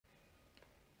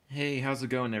Hey, how's it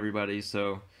going, everybody?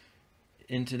 So,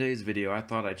 in today's video, I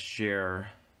thought I'd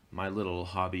share my little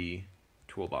hobby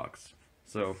toolbox.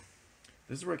 So,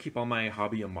 this is where I keep all my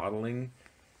hobby and modeling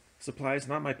supplies,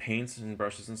 not my paints and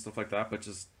brushes and stuff like that, but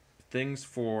just things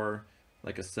for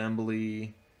like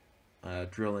assembly,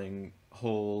 drilling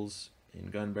holes in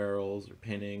gun barrels or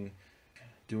pinning,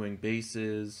 doing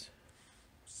bases,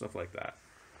 stuff like that.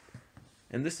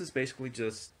 And this is basically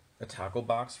just a tackle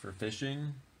box for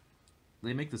fishing.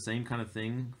 They make the same kind of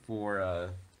thing for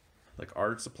like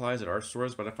art supplies at art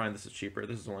stores, but I find this is cheaper.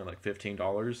 This is only like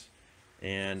 $15,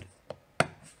 and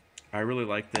I really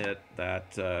like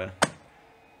that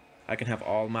I can have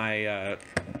all my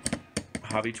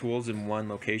hobby tools in one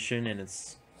location, and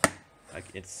it's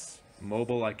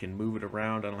mobile. I can move it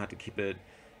around. I don't have to keep it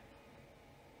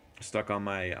stuck on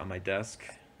my desk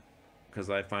because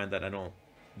I find that I don't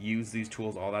use these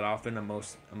tools all that often. I'm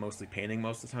mostly painting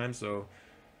most of the time, so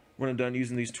when I'm done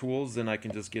using these tools, then I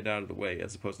can just get out of the way,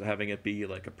 as opposed to having it be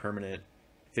like a permanent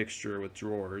fixture with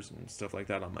drawers and stuff like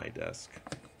that on my desk.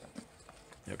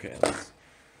 Okay, let's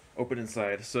open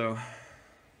inside. So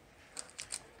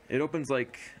it opens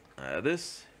like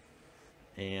this,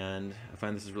 and I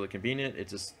find this is really convenient. It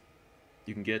just,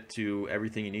 you can get to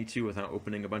everything you need to without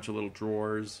opening a bunch of little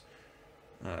drawers,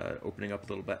 opening up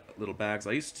little bags.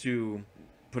 I used to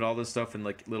put all this stuff in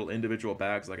like little individual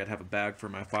bags. Like I'd have a bag for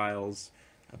my files,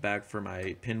 a bag for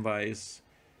my pin vise,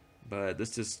 but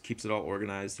this just keeps it all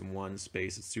organized in one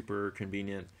space. It's super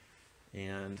convenient.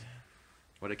 And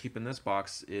what I keep in this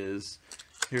box is,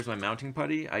 here's my mounting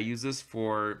putty. I use this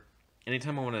for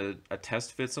anytime I want to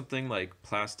test fit something like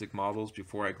plastic models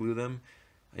before I glue them.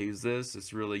 I use this.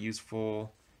 It's really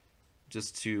useful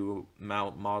just to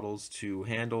mount models to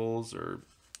handles, or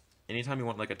anytime you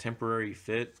want like a temporary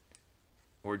fit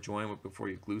or join before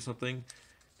you glue something.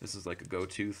 This is like a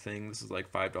go-to thing. This is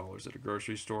like $5 at a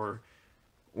grocery store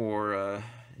or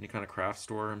any kind of craft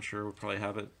store. I'm sure we'll probably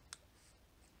have it.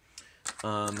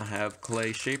 I have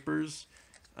clay shapers.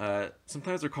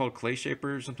 Sometimes they're called clay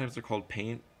shapers. Sometimes they're called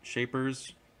paint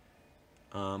shapers.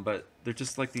 But they're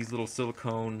just like these little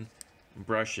silicone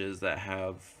brushes that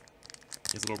have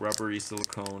these little rubbery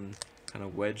silicone kind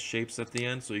of wedge shapes at the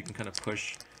end, so you can kind of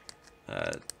push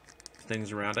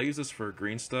things around. I use this for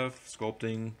green stuff,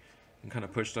 sculpting, and kind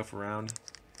of push stuff around.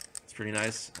 It's pretty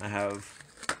nice. I have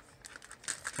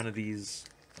kind of these,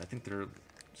 I think they're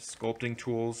sculpting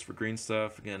tools for green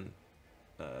stuff. Again,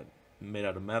 made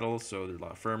out of metal, so they're a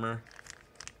lot firmer.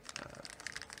 I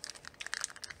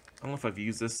don't know if I've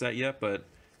used this set yet, but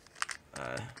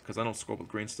because I don't sculpt with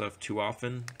green stuff too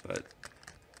often, but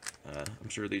I'm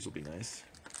sure these will be nice.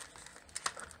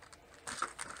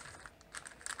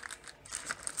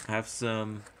 I have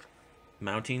some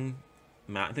mounting,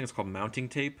 I think it's called mounting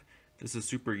tape. This is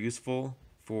super useful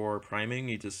for priming.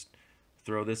 You just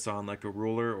throw this on like a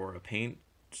ruler or a paint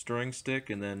stirring stick,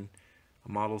 and then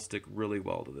a model will stick really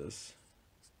well to this.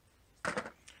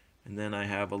 And then I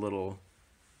have a little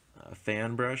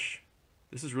fan brush.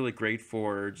 This is really great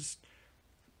for just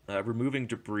removing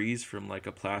debris from like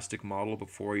a plastic model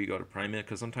before you go to prime it,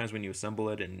 because sometimes when you assemble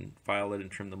it and file it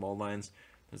and trim the mold lines,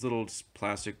 there's little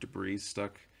plastic debris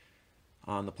stuck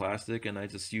on the plastic, and I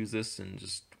just use this and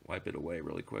just wipe it away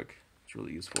really quick. It's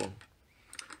really useful.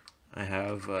 I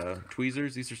have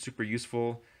tweezers. These are super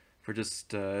useful for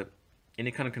just any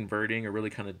kind of converting, or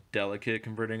really kind of delicate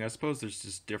converting. I suppose there's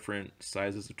just different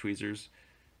sizes of tweezers.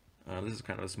 This is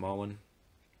kind of a small one.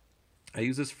 I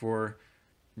use this for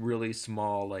really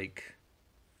small, like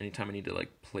anytime I need to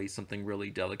like place something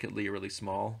really delicately or really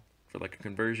small for like a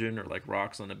conversion, or like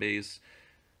rocks on a base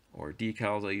or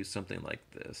decals. I use something like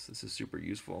this. This is super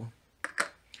useful.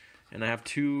 And I have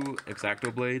two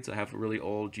X-Acto blades. I have a really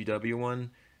old GW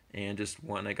one, and just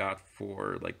one I got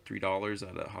for like $3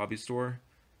 at a hobby store.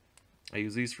 I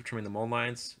use these for trimming the mold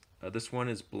lines. This one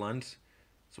is blunt,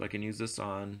 so I can use this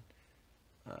on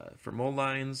for mold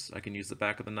lines. I can use the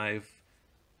back of the knife,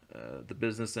 the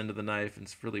business end of the knife, and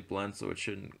it's really blunt, so it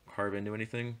shouldn't carve into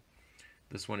anything.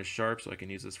 This one is sharp, so I can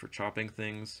use this for chopping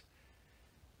things.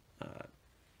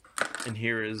 And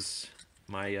here is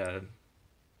my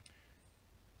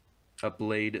a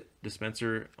blade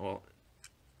dispenser. Well,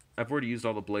 I've already used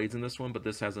all the blades in this one, but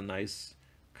this has a nice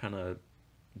kind of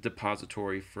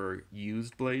depository for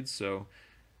used blades. So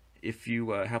if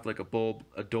you have like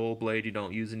a dull blade you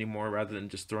don't use anymore, rather than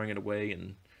just throwing it away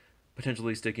and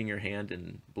potentially sticking your hand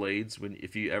in blades,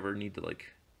 if you ever need to like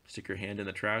stick your hand in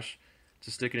the trash,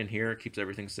 just stick it in here. It keeps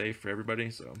everything safe for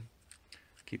everybody, so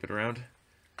keep it around.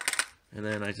 And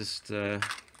then I just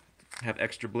have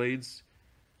extra blades.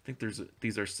 I think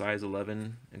these are size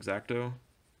 11 X-Acto.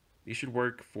 These should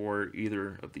work for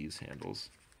either of these handles.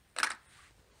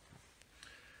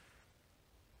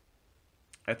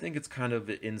 I think it's kind of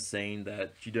insane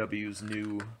that GW's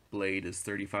new blade is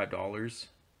 $35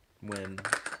 when,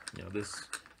 this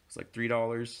is like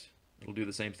 $3. It'll do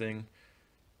the same thing,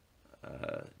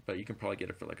 but you can probably get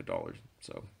it for like $1.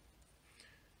 So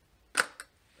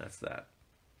that's that.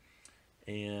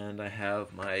 And I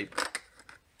have my, I think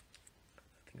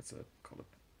it's called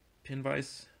a pin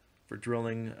vise for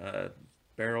drilling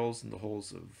barrels in the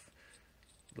holes of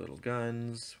little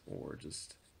guns, or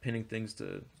just pinning things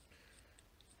to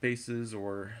bases,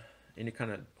 or any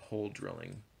kind of hole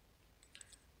drilling.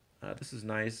 This is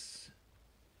nice.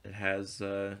 It has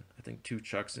I think 2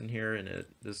 chucks in here, and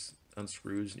this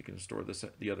unscrews and you can store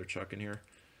the other chuck in here.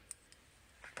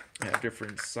 I have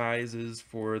different sizes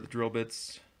for the drill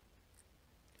bits.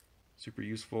 Super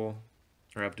useful.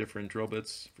 Or I have different drill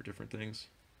bits for different things.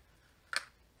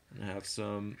 And I have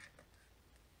some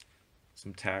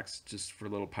tacks just for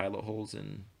little pilot holes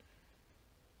in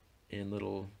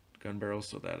little gun barrels,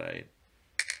 so that I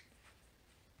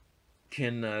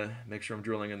can make sure I'm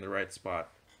drilling in the right spot.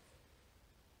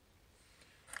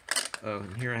 Oh,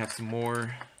 and here I have some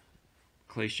more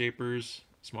clay shapers,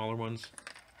 smaller ones.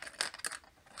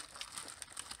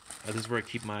 This is where I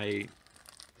keep my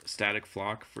static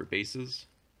flock for bases.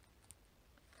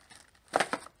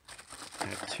 I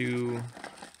have 2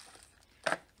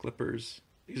 clippers.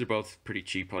 These are both pretty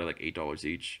cheap, probably like $8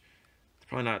 each.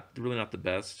 They're really not the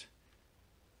best,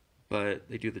 but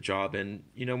they do the job. And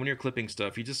when you're clipping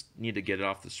stuff, you just need to get it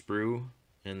off the sprue,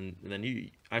 and then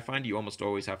I find you almost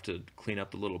always have to clean up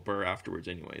the little burr afterwards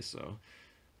anyway, so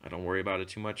I don't worry about it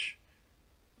too much.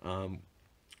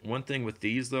 One thing with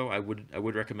these though, I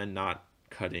would recommend not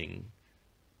cutting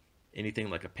anything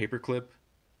like a paper clip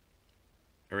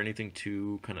or anything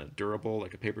too kind of durable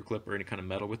like a paper clip or any kind of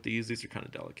metal with these. These are kind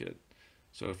of delicate.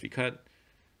 So if you cut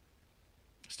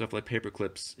stuff like paper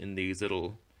clips in these,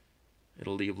 it'll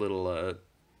leave little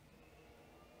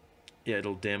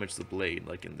it'll damage the blade,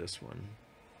 like in this one.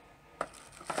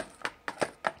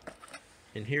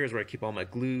 And here is where I keep all my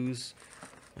glues,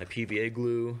 my PVA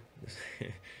glue.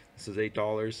 This is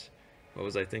 $8. What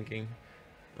was I thinking?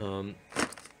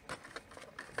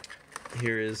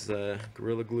 Here is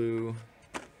Gorilla Glue,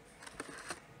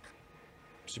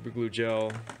 super glue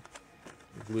gel,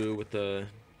 glue with the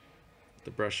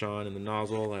brush on and the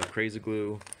nozzle. I have Crazy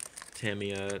Glue,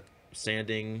 Tamiya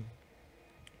sanding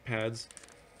pads.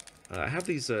 I have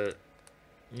these,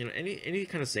 any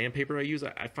kind of sandpaper I use,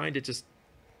 I find it just,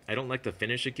 I don't like the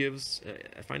finish it gives.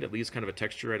 I find it leaves kind of a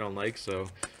texture I don't like. So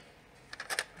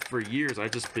for years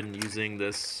I've just been using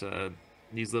these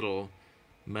little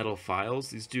metal files.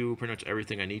 These do pretty much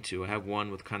everything I need to. I have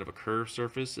one with kind of a curved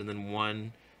surface, and then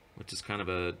one which is kind of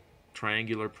a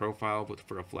triangular profile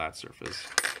for a flat surface.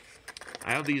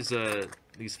 I have these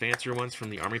fancier ones from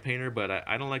the Army Painter, but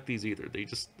I don't like these either. They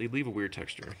leave a weird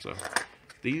texture. So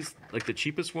these, like the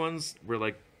cheapest ones,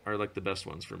 are like the best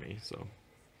ones for me. So,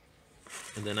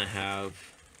 and then I have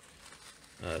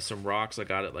some rocks I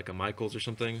got at like a Michael's or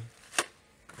something.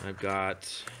 I've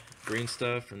got green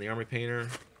stuff from the Army Painter.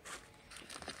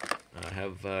 I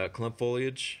have clump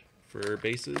foliage for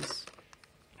bases.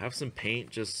 I have some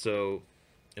paint just so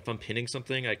if I'm pinning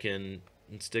something, I can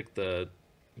stick the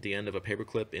end of a paper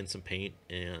clip in some paint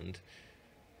and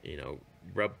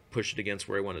push it against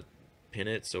where I want to pin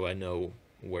it, so I know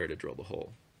where to drill the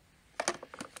hole.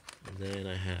 And then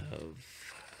I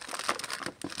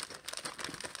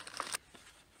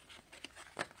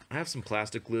have some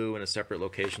plastic glue in a separate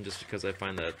location just because I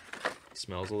find that it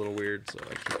smells a little weird, so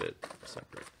I keep it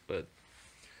separate. But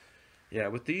yeah,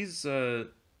 with these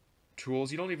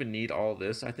tools, you don't even need all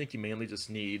this. I think you mainly just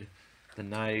need the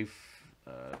knife,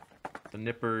 the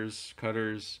nippers,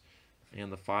 cutters,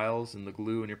 and the files and the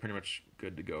glue, and you're pretty much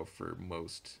good to go for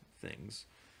most things.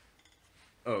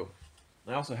 Oh,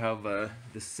 I also have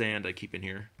this sand I keep in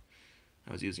here.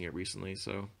 I was using it recently,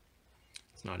 so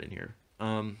it's not in here.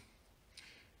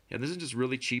 Yeah, this is just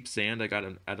really cheap sand I got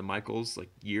at a Michael's like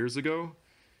years ago,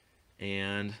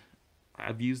 and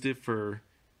I've used it for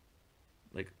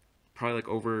probably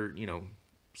over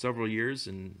several years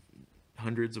and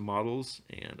hundreds of models,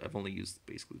 and I've only used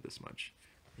basically this much.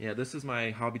 Yeah, this is my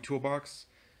hobby toolbox.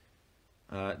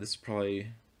 This is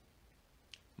probably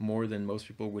more than most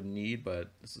people would need, but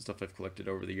this is stuff I've collected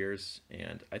over the years,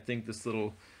 and I think this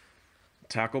little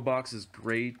tackle box is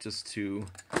great just to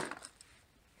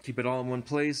keep it all in one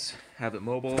place, have it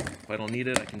mobile. If I don't need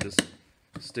it, I can just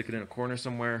stick it in a corner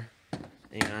somewhere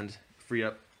and free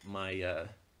up my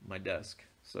my desk.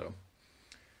 So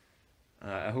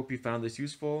I hope you found this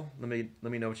useful. Let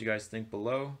me know what you guys think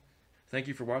below. Thank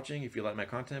you for watching. If you like my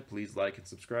content, please like and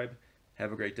subscribe.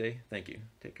 Have a great day. Thank you.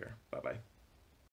 Take care. Bye-bye.